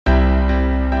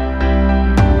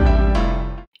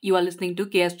You are listening to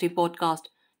KSG Podcast.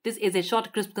 This is a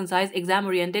short, crisp, concise,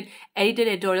 exam-oriented, edited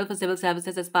editorial for civil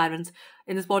services aspirants.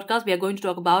 In this podcast, we are going to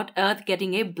talk about Earth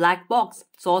getting a black box.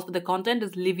 Source for the content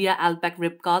is Livia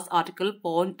Albeck-Ripka's article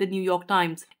for the New York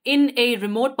Times. In a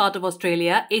remote part of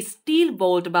Australia, a steel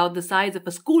vault about the size of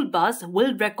a school bus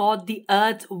will record the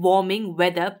Earth's warming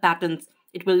weather patterns.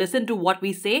 It will listen to what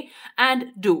we say and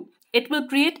do. It will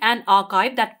create an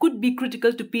archive that could be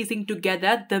critical to piecing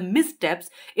together the missteps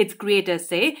its creators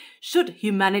say should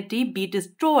humanity be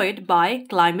destroyed by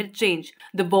climate change.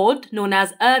 The vault, known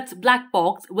as Earth's Black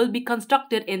Box, will be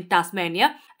constructed in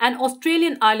Tasmania, an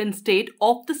Australian island state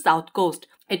off the south coast.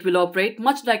 It will operate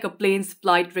much like a plane's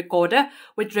flight recorder,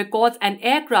 which records an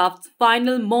aircraft's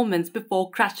final moments before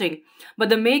crashing. But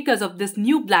the makers of this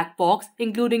new black box,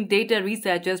 including data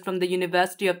researchers from the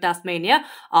University of Tasmania,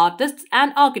 artists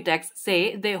and architects,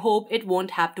 say they hope it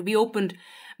won't have to be opened.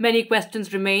 Many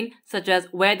questions remain, such as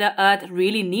whether Earth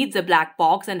really needs a black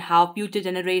box and how future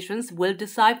generations will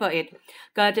decipher it.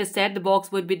 Curtis said the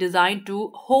box would be designed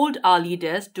to hold our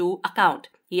leaders to account.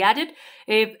 He added,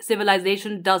 if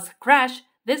civilization does crash,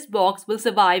 this box will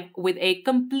survive with a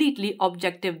completely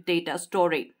objective data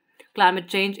story. Climate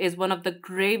change is one of the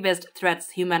gravest threats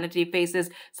humanity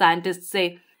faces, scientists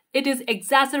say. It is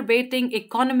exacerbating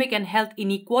economic and health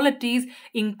inequalities,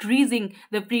 increasing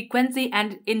the frequency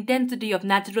and intensity of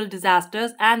natural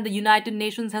disasters, and the United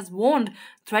Nations has warned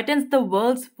threatens the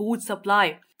world's food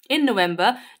supply. In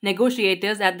November,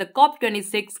 negotiators at the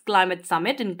COP26 climate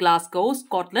summit in Glasgow,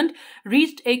 Scotland,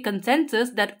 reached a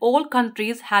consensus that all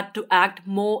countries had to act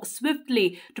more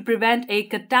swiftly to prevent a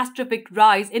catastrophic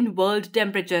rise in world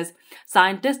temperatures.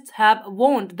 Scientists have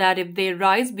warned that if they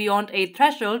rise beyond a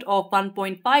threshold of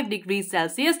 1.5 degrees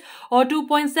Celsius or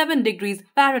 2.7 degrees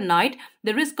Fahrenheit,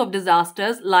 the risk of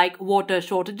disasters like water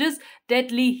shortages,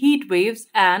 deadly heat waves,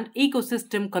 and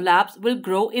ecosystem collapse will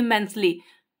grow immensely.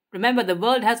 Remember, the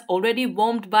world has already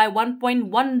warmed by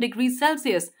 1.1 degrees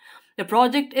Celsius. The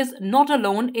project is not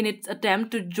alone in its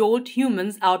attempt to jolt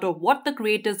humans out of what the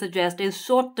creators suggest is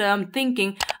short-term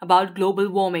thinking about global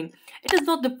warming. It is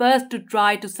not the first to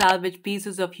try to salvage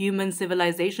pieces of human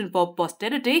civilization for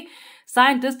posterity.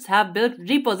 Scientists have built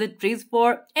repositories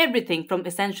for everything from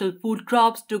essential food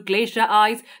crops to glacier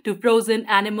ice to frozen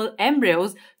animal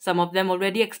embryos, some of them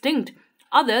already extinct.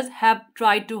 Others have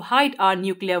tried to hide our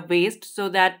nuclear waste so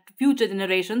that future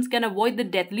generations can avoid the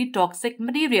deadly toxic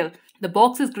material. The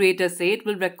box's creators say it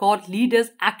will record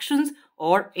leaders' actions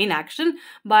or inaction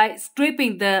by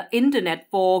scraping the internet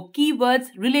for keywords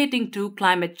relating to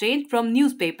climate change from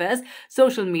newspapers,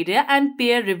 social media, and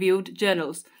peer-reviewed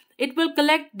journals. It will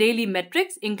collect daily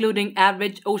metrics, including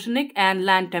average oceanic and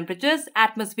land temperatures,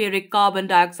 atmospheric carbon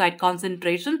dioxide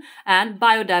concentration, and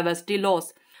biodiversity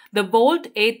loss. The vault,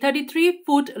 a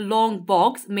 33-foot-long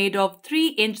box made of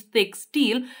 3-inch thick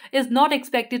steel, is not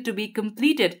expected to be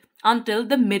completed until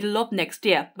the middle of next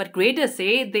year. But creators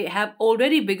say they have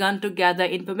already begun to gather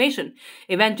information.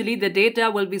 Eventually, the data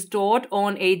will be stored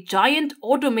on a giant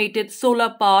automated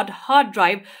solar-powered hard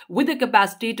drive with the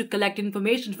capacity to collect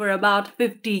information for about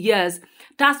 50 years.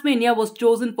 Tasmania was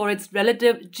chosen for its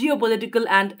relative geopolitical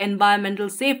and environmental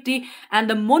safety, and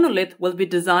the monolith will be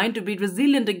designed to be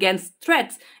resilient against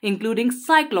threats, including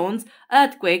cyclones,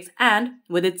 earthquakes, and,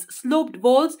 with its sloped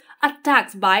walls,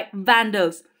 attacks by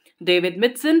vandals. David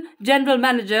Mitson, General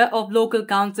Manager of Local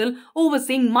Council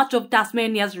overseeing much of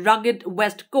Tasmania's rugged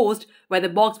west coast, where the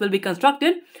box will be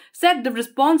constructed, said the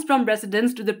response from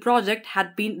residents to the project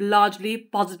had been largely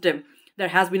positive. There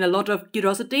has been a lot of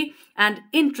curiosity and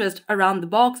interest around the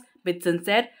box, Mitson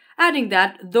said, adding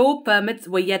that though permits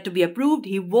were yet to be approved,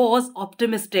 he was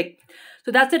optimistic.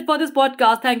 So that's it for this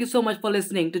podcast. Thank you so much for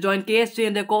listening. To join KSG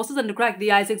in their courses and to crack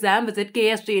the ICE exam, visit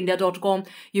ksgindia.com.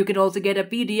 You can also get a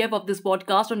PDF of this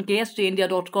podcast on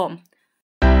ksgindia.com.